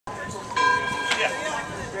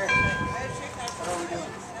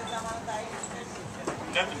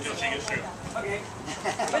Good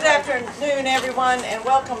afternoon, everyone, and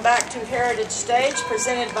welcome back to Heritage Stage,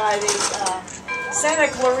 presented by the Santa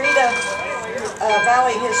Clarita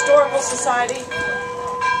Valley Historical Society.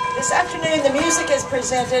 This afternoon, the music is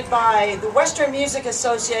presented by the Western Music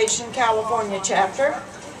Association California chapter,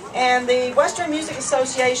 and the Western Music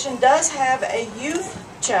Association does have a youth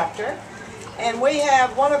chapter, and we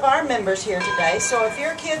have one of our members here today. So if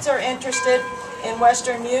your kids are interested in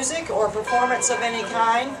Western music or performance of any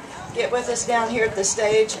kind, get with us down here at the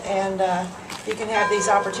stage, and you can have these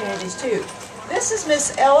opportunities too. This is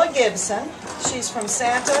Miss Ella Gibson. She's from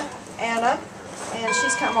Santa Ana, and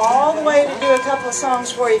she's come all the way to do a couple of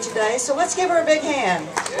songs for you today. So let's give her a big hand.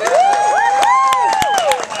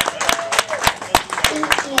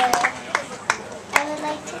 Thank you. I would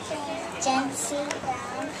like to thank Jency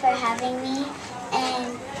Brown for having me,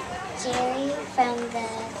 and Jerry from the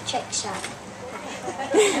Trick Shop.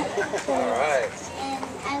 Alright. And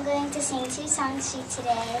I'm going to sing 2 songs for you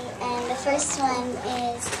today, and the first one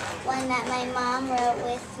is one that my mom wrote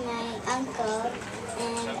with my uncle,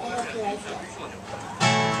 and I hope you like it.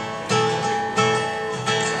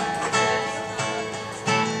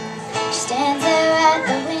 She stands there at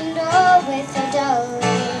the window with her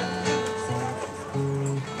dolly,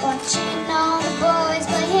 watching all the boys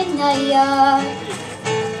play in the yard.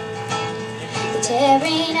 They're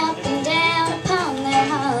tearing up and down upon their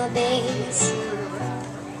hobbies,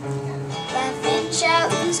 laughing,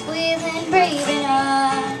 shouting, squealing, breathing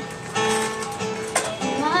on.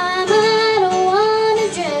 Mama, I don't want to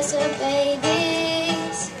dress up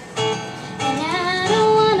babies, and I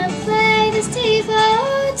don't want to play this TV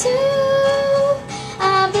too.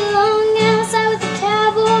 I belong outside with the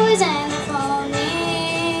cowboys and the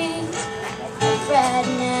phonies,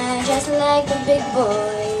 riding out just like the big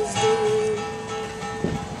boys do.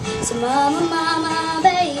 So mama, mama, I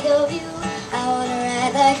beg of you, I wanna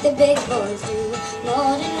ride like the big boys do.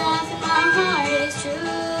 More than enough, and my heart is true.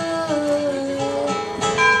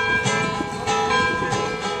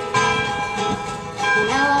 And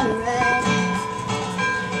I wanna ride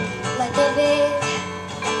like the big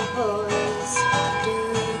boys do.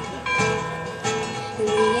 And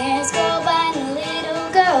the years go by and the little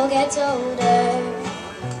girl gets older,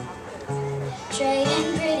 trading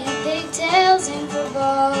pretty pigtails in for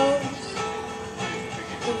gold.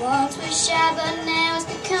 Who once was shy but now is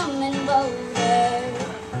becoming bolder.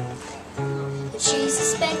 If she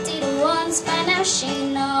suspected once, by now she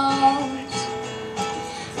knows.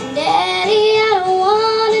 And Daddy, I don't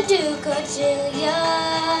want to do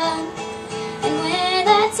cotillion and wear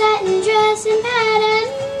that satin dress and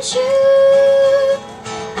patterned shoe.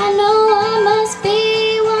 I know I must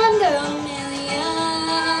be one girl in a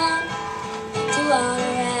million to wanna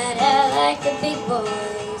ride out like the big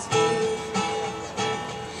boys do.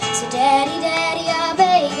 So Daddy, Daddy, I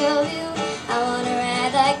beg of you, I wanna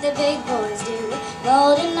ride like the big boys do.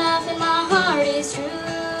 Bold enough and my heart is true.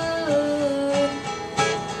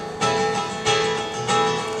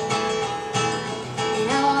 And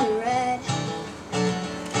I wanna ride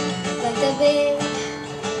like the big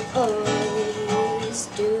boys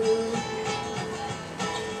do.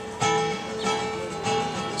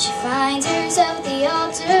 She finds herself at the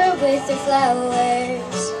altar with her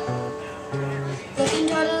flowers, looking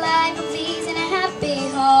toward a life of ease and a happy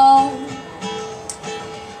home,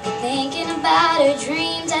 thinking about her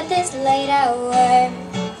dreams at this late hour.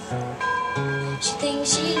 She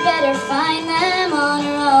thinks she'd better find them on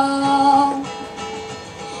her own.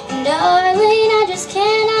 And darling, I just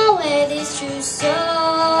cannot wear this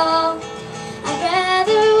trousseau. I'd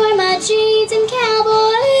rather wear my jeans and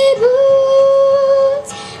cowboy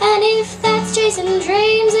boots, and if that's chasing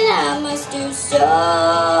dreams, then I must do so.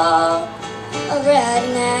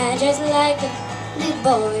 Riding out just like the big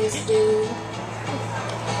boys do.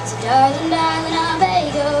 So darling, darling, I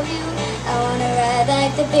beg of you, I wanna ride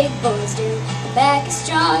like the big boys do. My back is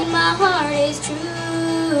strong and my heart is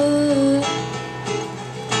true.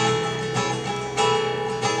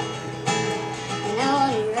 And I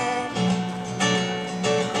wanna ride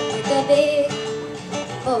like the big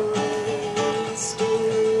boys do.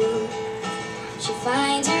 She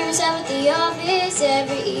finds herself at the office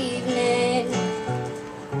every evening.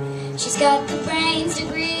 She's got the brains,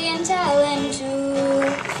 degree, and talent too.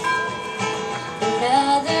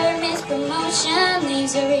 Another mispromotion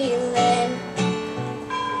leaves her reeling.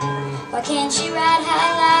 Why can't she ride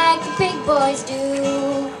high like the big boys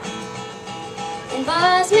do? And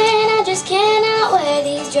boss man, I just cannot wear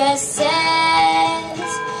these dresses.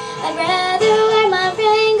 I'd rather wear my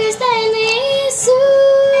Wranglers than these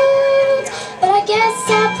suits, but I guess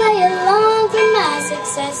I'll play along for my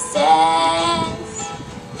successes,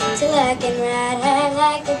 till I can ride high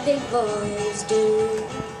big boys do.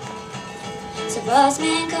 So boss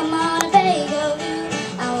man, come on, I beg of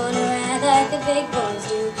you, I wanna ride like the big boys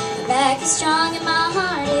do. My back is strong and my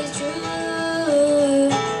heart is true.